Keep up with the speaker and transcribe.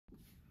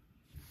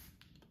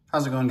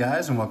How's it going,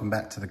 guys, and welcome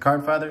back to the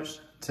Card Fathers.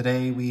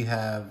 Today we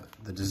have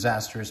the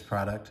disastrous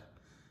product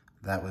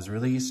that was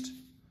released,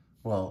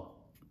 well,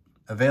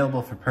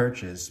 available for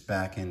purchase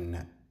back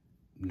in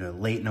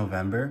late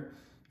November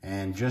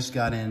and just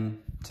got in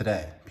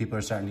today. People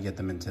are starting to get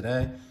them in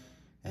today,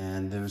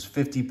 and there was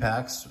 50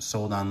 packs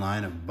sold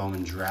online of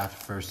Bowman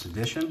Draft First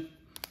Edition,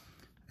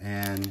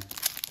 and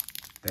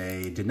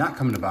they did not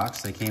come in a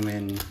box. They came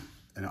in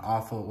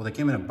they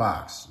came in a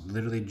box,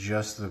 literally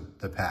just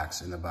the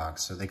packs in the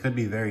box. So they could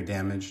be very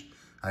damaged.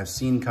 I've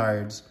seen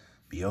cards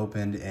be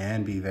opened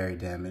and be very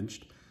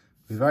damaged.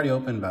 We've already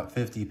opened about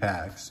 50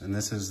 packs, and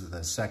this is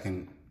the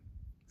second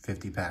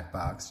 50 pack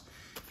box.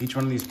 Each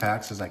one of these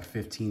packs is like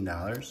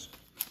 $15.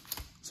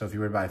 So if you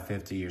were to buy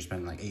 50, you're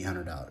spending like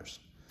 $800.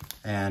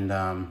 And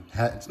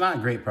it's not a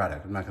great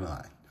product, I'm not gonna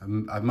lie.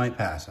 I might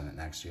pass on it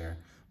next year,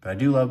 but I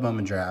do love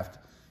Bowman Draft.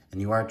 And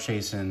you are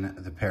chasing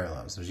the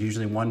parallels. There's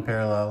usually one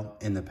parallel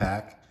in the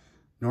pack.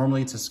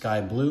 Normally it's a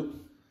sky blue.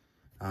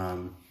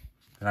 And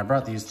I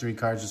brought these 3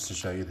 cards just to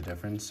show you the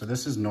difference. So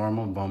this is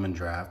normal Bowman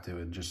Draft.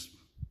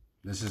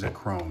 This is a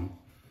chrome.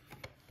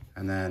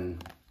 And then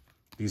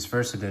these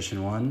first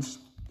edition ones,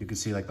 you can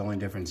see like the only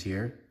difference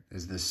here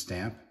is this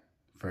stamp,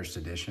 first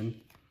edition.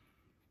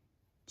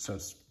 So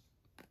it's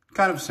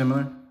kind of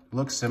similar,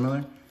 looks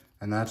similar.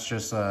 And that's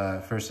just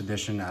first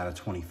edition out of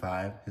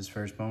 25, his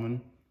first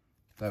Bowman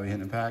that we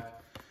hit in a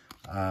pack.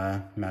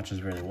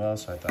 Matches really well,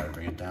 so I thought I'd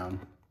bring it down.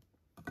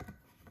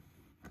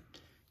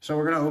 So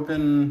we're gonna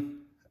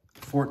open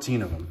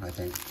 14 of them, I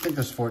think. I think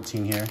there's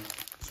 14 here.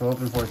 So we'll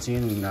open 14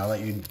 and I'll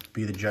let you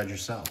be the judge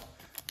yourself.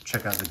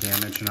 Check out the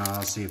damage and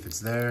I'll see if it's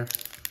there.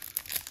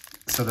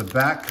 So the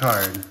back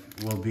card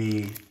will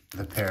be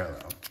the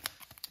parallel.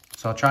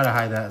 So I'll try to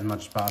hide that as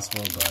much as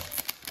possible,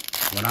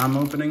 but when I'm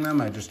opening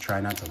them, I just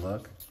try not to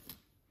look.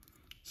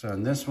 So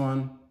in this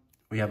one,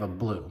 we have a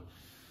blue.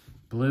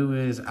 Blue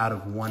is out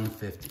of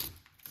 150.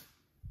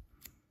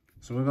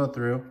 So we'll go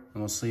through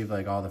and we'll sleeve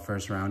like all the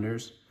first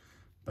rounders,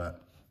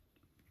 but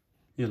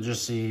you'll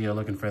just see you're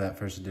looking for that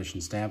first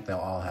edition stamp. They'll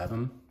all have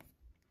them.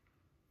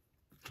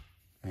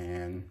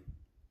 And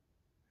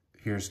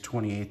here's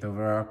 28th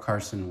overall,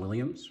 Carson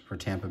Williams for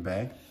Tampa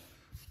Bay.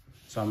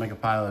 So I'll make a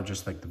pile of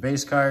just like the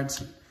base cards.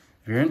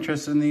 If you're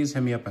interested in these,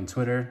 hit me up on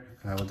Twitter.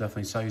 I will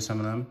definitely sell you some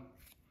of them.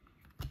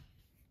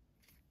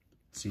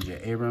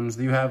 CJ Abrams.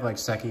 You have like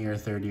second year,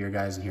 third year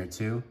guys in here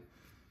too.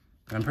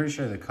 And I'm pretty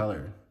sure the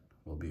color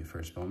will be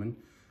first Bowman.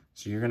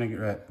 So you're going to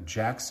get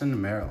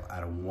Jackson Merrill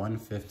out of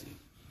 150.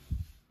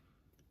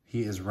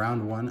 He is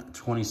round 1,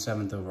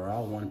 27th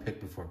overall. One pick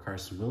before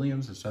Carson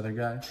Williams, this other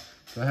guy.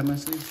 Do I have my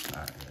sleeves? All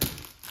right.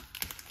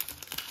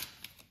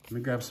 Let me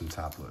grab some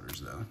top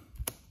loaders though.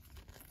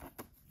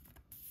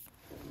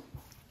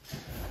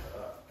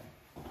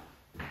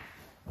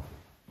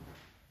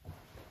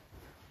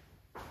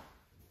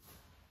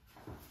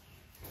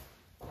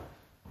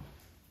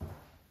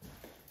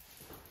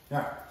 All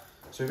right,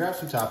 so I grabbed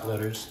some top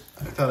loaders.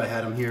 I thought I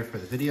had them here for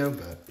the video,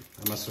 but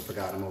I must have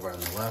forgotten them over on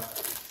the left.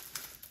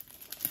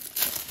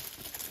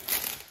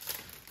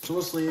 So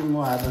we'll sleeve them,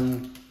 we'll add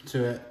them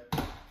to it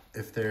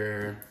if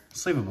they're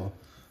sleevable.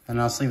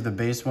 And I'll sleeve the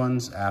base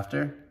ones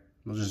after.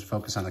 We'll just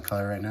focus on the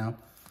color right now.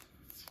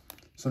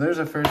 So there's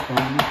our first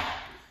one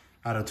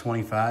out of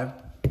 25,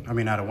 out of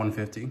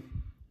 150.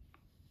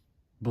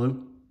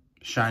 Blue,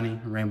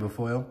 shiny, rainbow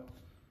foil.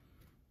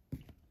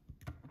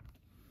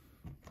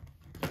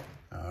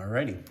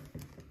 Alrighty.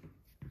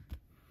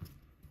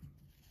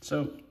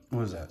 So, what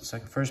was that?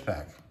 First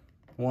pack,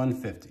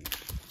 150.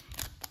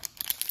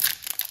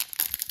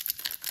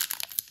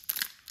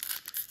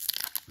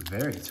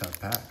 Very tough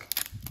pack.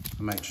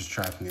 I might just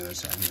try from the other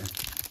side here.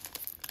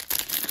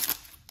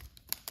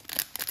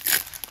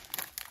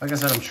 Like I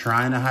said, I'm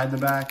trying to hide the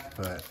back,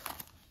 but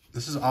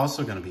this is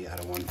also going to be out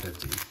of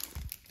 150.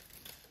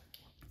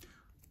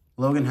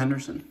 Logan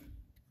Henderson,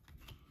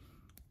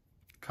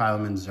 Kyle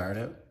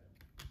Manzardo,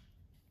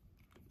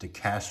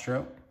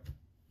 DeCastro,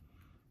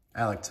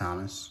 Alec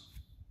Thomas,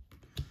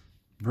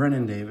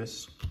 Brennan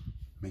Davis,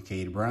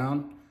 McCade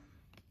Brown,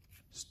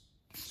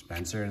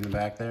 Spencer in the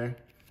back there,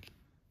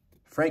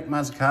 Frank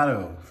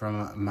Mazzucato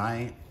from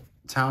my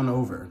town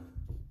over.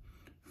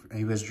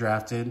 He was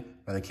drafted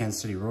by the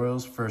Kansas City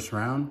Royals, first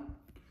round.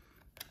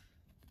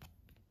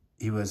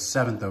 He was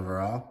 7th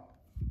overall.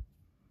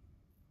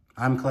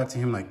 I'm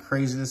collecting him like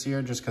crazy this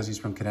year just because he's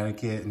from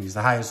Connecticut and he's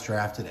the highest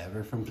drafted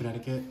ever from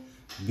Connecticut.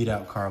 Beat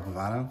out Carl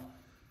Pavano.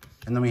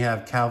 And then we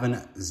have Calvin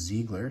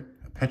Ziegler,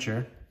 a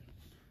pitcher.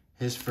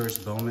 His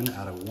first Bowman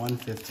out of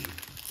 150.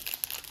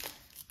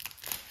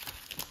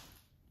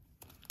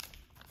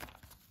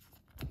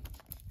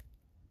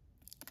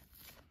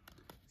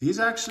 These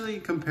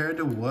actually, compared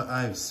to what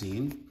I've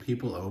seen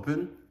people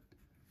open,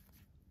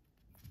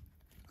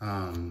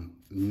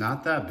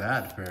 not that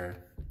bad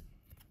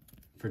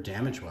for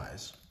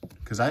damage-wise.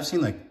 Because I've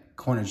seen like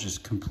corners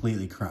just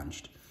completely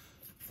crunched.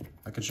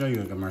 I could show you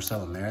like a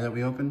Marcelo Mayer that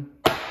we opened.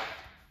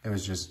 It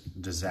was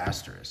just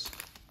disastrous.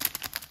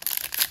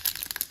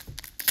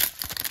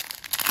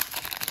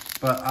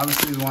 But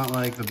obviously we want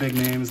like the big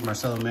names,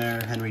 Marcelo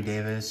Mayer, Henry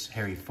Davis,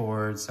 Harry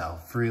Ford,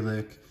 Sal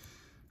Frelick.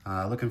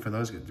 Looking for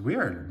those guys. We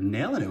are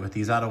nailing it with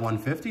these out of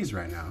 150s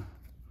right now.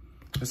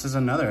 This is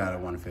another out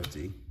of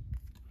 150.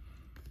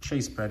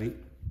 Chase Petty,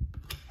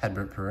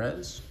 Hedbert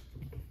Perez.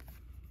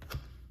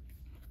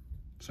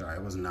 Sorry, I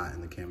was not in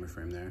the camera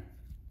frame there.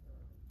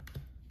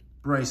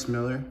 Bryce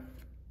Miller,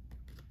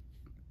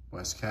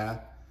 Wes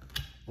Cath,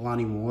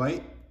 Lonnie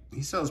White.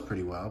 He sells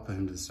pretty well, put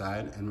him to the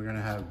side. And we're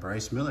gonna have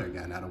Bryce Miller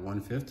again out of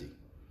 150.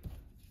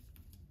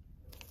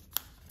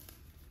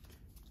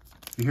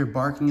 You hear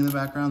barking in the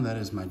background, that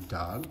is my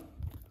dog.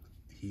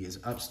 He is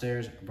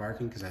upstairs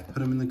barking because I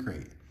put him in the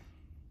crate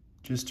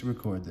just to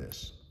record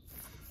this.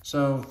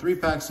 So 3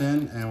 packs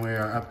in and we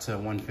are up to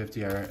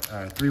 150,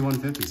 3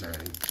 150s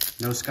already.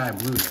 No sky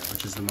blue yet,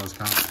 which is the most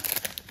common.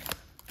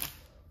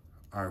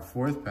 Our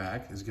 4th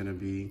pack is gonna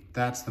be,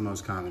 that's the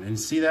most common. And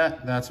see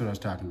that? That's what I was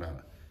talking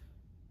about.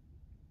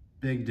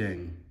 Big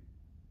ding.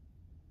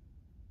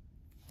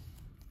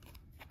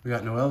 We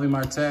got Noelvi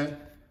Marte,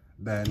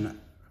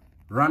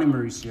 Ronnie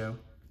Mauricio,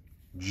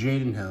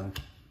 Jaden Hill,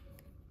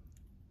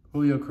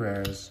 Julio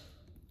Carreras,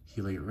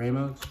 Heliot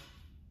Ramos,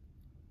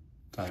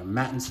 Tyler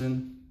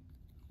Mattinson,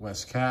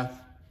 Wes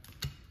Cath,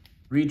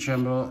 Reed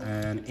Tremble,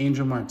 and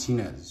Angel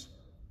Martinez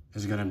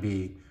is gonna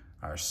be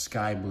our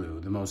sky blue,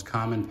 the most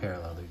common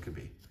parallel that it could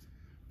be.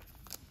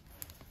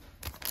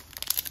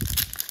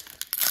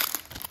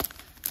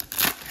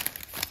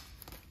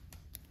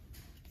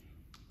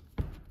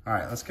 All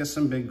right, let's get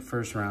some big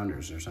first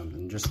rounders or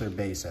something, just their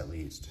base at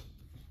least.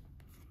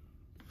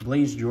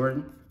 Blaze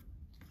Jordan,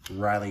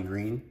 Riley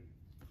Green,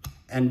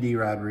 N.D.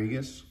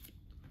 Rodriguez,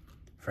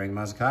 Frank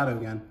Mazzucato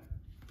again,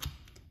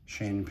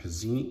 Shane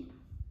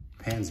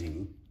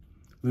Panzini,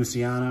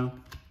 Luciano,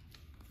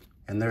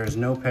 and there is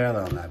no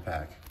parallel in that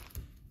pack.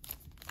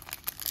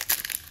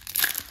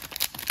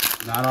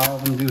 Not all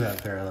of them do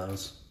have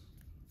parallels.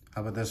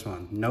 How about this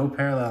one? No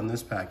parallel in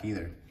this pack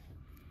either.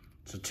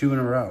 So 2 in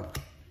a row.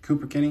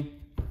 Cooper Kinney,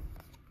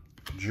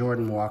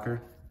 Jordan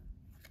Walker,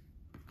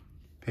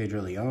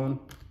 Pedro Leon.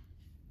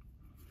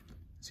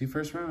 Is he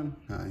first round?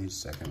 No, he's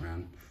second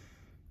round.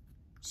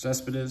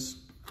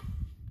 Cespedes,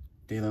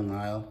 Dalen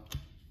Lyle,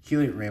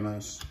 Heliot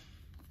Ramos,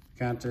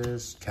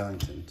 Cantus,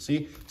 Kellington.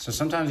 See? So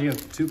sometimes you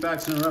have 2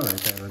 packs in a row right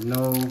there with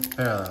no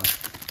parallel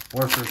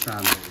or first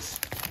round base.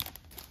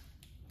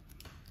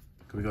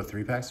 Could we go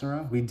 3 packs in a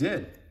row? We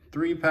did.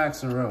 3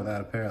 packs in a row without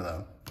a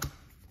parallel.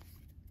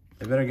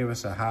 They better give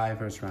us a high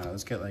first round.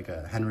 Let's get like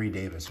a Henry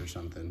Davis or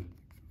something.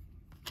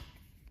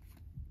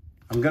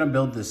 I'm gonna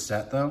build this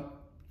set though,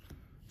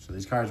 so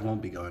these cards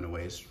won't be going to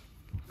waste.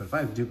 But if I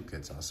have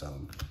duplicates, I'll sell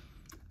them.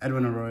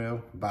 Edwin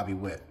Arroyo, Bobby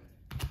Witt.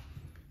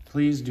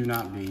 Please do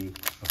not be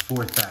a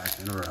 4th pack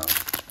in a row.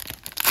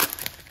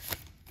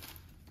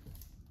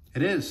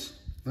 It is.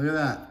 Look at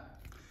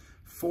that.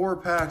 4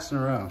 packs in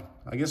a row.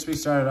 I guess we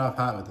started off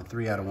hot with the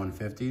 3 out of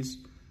 150s.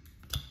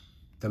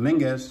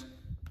 Dominguez,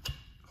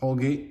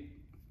 Holgate,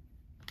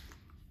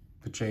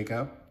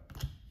 Pacheco,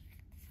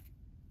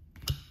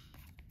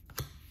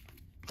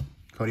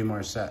 Cody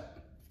Morissette.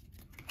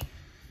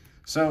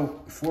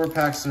 So 4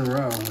 packs in a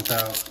row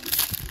without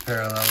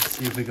parallel. Let's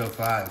see if we go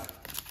 5.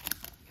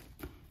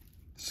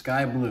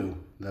 Sky Blue,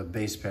 the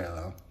base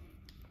parallel.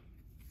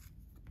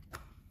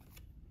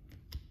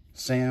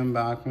 Sam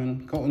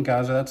Bachman, Colton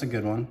Cowser, that's a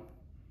good one.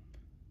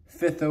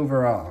 5th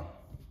overall.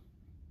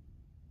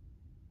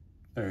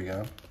 There we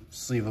go.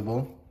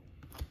 Sleevable.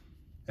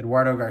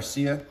 Eduardo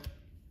Garcia,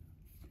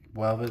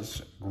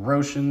 Welvis,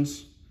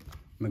 Groshans,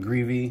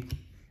 McGreevy,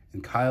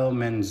 and Kyle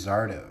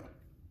Manzardo.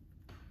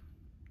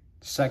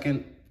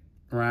 2nd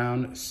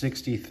round,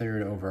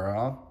 63rd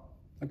overall.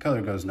 The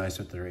color goes nice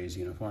with the Rays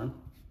uniform.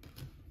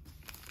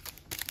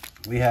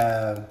 We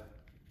have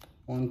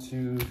 1,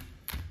 2,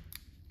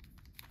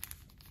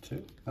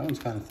 2. That one's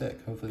kind of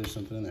thick. Hopefully there's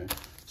something in there.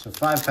 So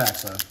 5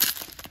 packs left.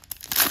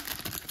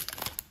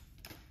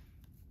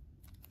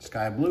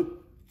 Sky Blue,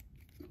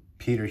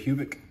 Peter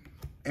Hubick,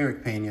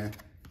 Eric Pena,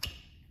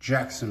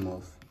 Jackson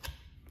Wolf,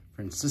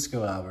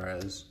 Francisco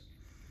Alvarez,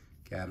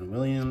 Gavin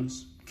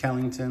Williams,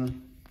 Kellington,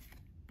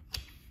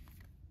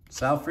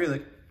 Sal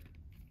Frelick.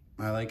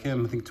 I like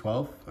him, I think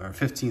 12th or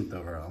 15th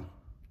overall.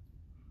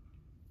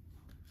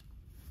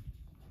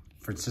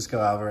 Francisco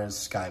Alvarez,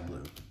 Sky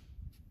Blue.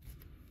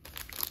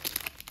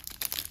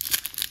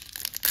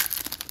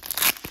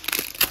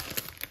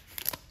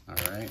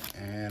 All right,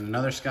 and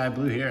another Sky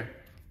Blue here.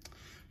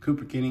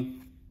 Cooper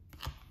Kinney,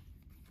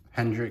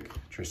 Hendrick,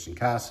 Tristan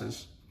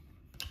Casas,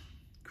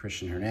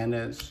 Christian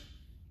Hernandez,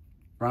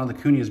 Ronald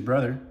Acuna's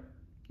brother,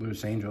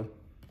 Louis Angel,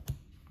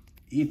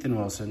 Ethan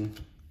Wilson,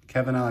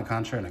 Kevin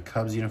Alcantara in a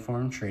Cubs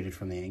uniform, traded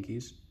from the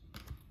Yankees,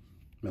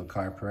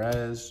 Milcar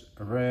Perez,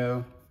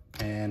 Arroyo,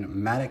 and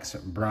Maddox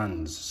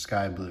Bruns,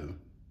 Sky Blue.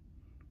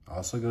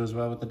 Also goes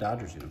well with the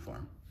Dodgers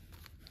uniform.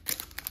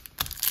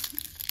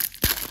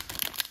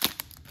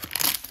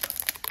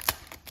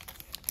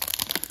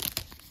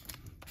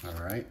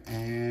 All right,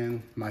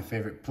 and my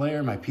favorite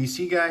player, my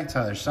PC guy,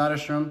 Tyler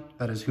Soderstrom.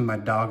 That is who my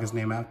dog is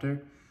named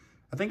after.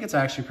 I think it's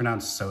actually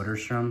pronounced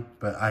Soderstrom,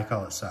 but I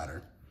call it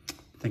Soder.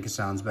 I think it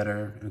sounds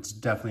better. It's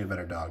definitely a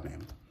better dog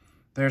name.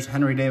 There's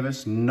Henry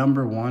Davis,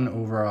 #1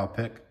 overall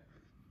pick.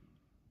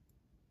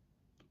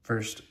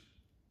 First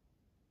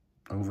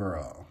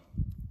overall.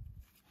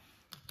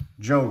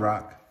 Joe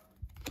Rock,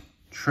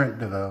 Trent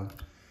DeVoe,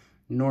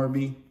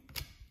 Norby,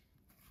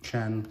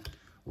 Chen,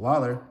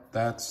 Lawler,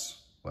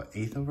 that's what,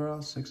 8th overall,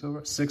 6th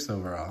overall? 6th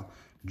overall.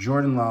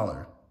 Jordan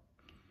Lawler.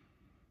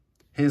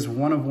 His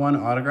 1/1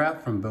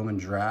 autograph from Bowman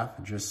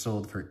Draft just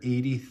sold for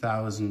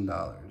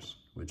 $80,000,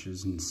 which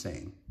is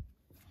insane.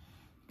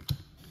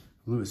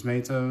 Luis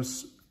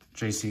Matos,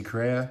 JC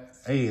Correa.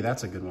 Hey,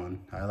 that's a good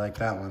one. I like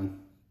that one.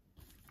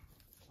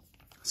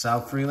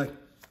 Sal Frelick,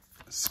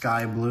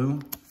 Sky Blue,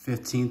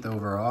 15th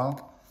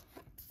overall.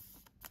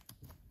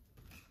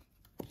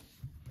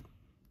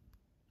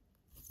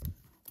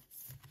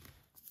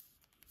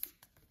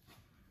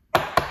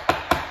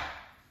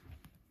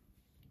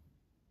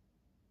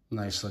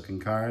 Nice looking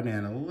card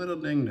and a little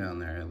ding down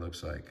there, it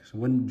looks like. It's a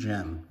wooden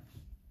gem.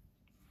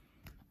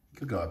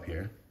 Could go up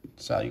here.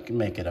 Sal, you can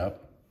make it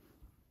up.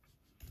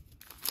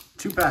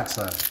 2 packs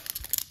left.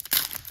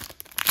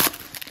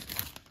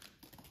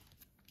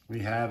 We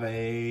have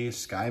a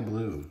Sky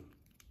Blue.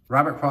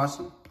 Robert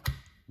Pawson,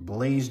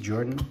 Blaze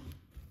Jordan,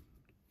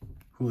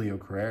 Julio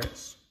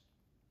Carreras,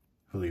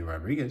 Julio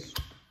Rodriguez,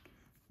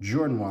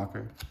 Jordan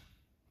Walker,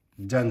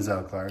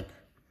 Denzel Clark,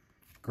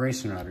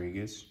 Grayson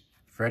Rodriguez,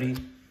 Freddie,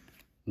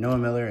 Noah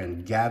Miller,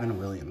 and Gavin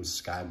Williams,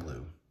 Sky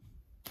Blue.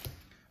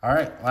 All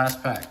right,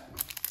 last pack.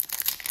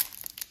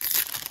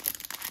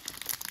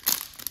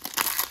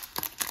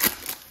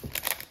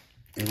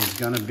 It is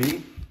gonna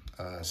be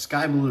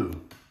Sky Blue.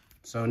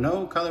 So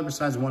no color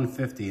besides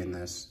 150 in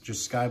this,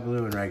 just Sky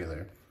Blue and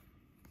regular.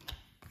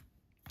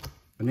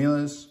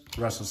 Vanilas,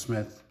 Russell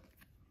Smith,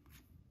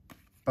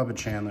 Bubba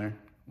Chandler,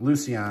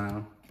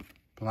 Luciano,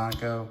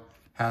 Polanco,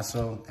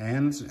 Hassel,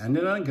 and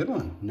ended on a good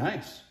one.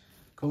 Nice.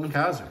 Colin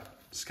Cowser,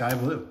 Sky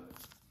Blue,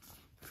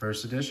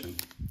 first edition.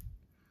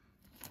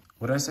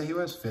 What did I say he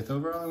was? 5th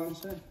overall, I want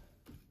to say?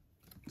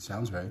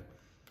 Sounds right.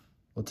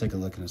 We'll take a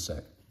look in a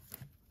sec.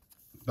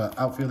 But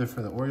outfielder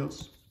for the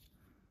Orioles.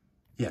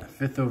 Yeah,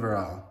 5th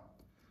overall.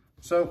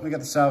 So we got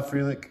the Sal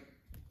Frelick,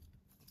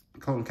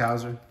 Colton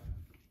Cowser,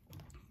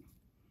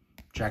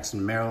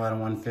 Jackson Merrill at a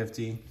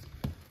 150,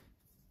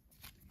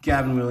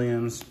 Gavin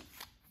Williams,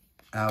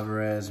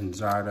 Alvarez and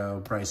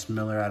Zardo, Bryce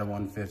Miller at a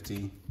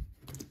 150,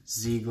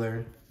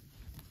 Ziegler,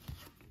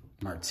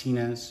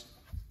 Martinez.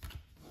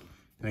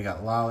 Then we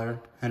got Lawler,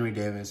 Henry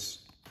Davis,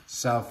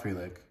 Sal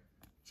Frelick,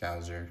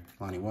 Cowser,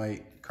 Lonnie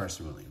White,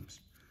 Carson Williams.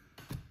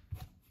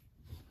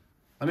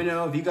 Let me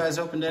know if you guys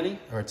opened any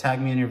or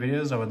tag me in your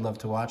videos. I would love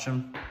to watch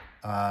them.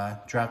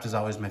 Draft is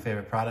always my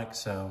favorite product,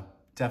 so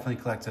definitely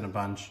collecting a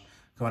bunch.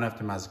 Going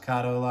after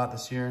Mazzucato a lot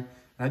this year.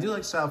 And I do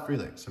like Sal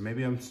Frelick, so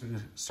maybe I'm going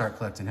to start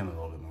collecting him a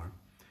little bit more.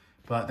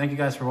 But thank you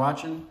guys for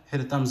watching. Hit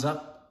a thumbs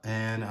up,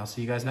 and I'll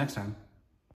see you guys next time.